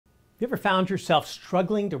You ever found yourself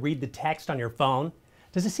struggling to read the text on your phone?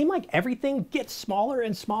 Does it seem like everything gets smaller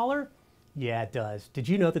and smaller? Yeah, it does. Did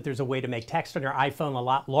you know that there's a way to make text on your iPhone a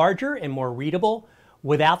lot larger and more readable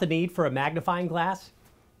without the need for a magnifying glass?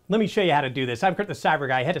 Let me show you how to do this. I'm Kurt the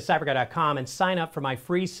CyberGuy. Head to cyberguy.com and sign up for my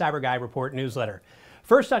free CyberGuy Report newsletter.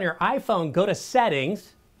 First, on your iPhone, go to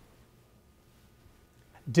Settings,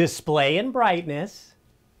 Display and Brightness,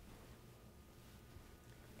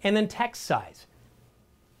 and then Text Size.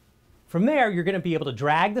 From there, you're going to be able to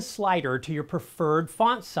drag the slider to your preferred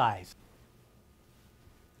font size.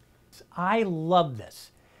 I love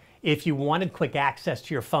this. If you wanted quick access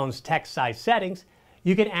to your phone's text size settings,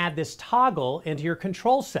 you can add this toggle into your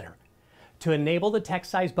control center. To enable the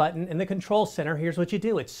text size button in the control center, here's what you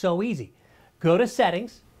do. It's so easy. Go to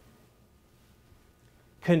Settings,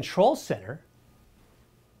 Control Center,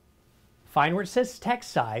 find where it says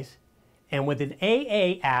Text Size, and with an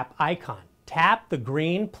AA app icon, tap the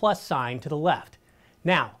green plus sign to the left.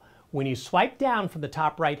 Now, when you swipe down from the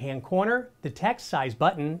top right-hand corner, the text size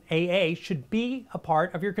button, AA, should be a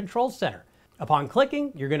part of your control center. Upon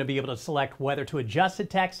clicking, you're going to be able to select whether to adjust the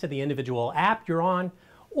text to the individual app you're on,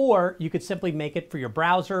 or you could simply make it for your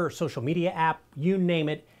browser or social media app, you name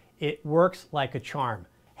it. It works like a charm.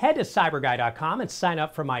 Head to cyberguy.com and sign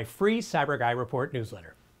up for my free CyberGuy Report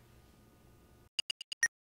newsletter.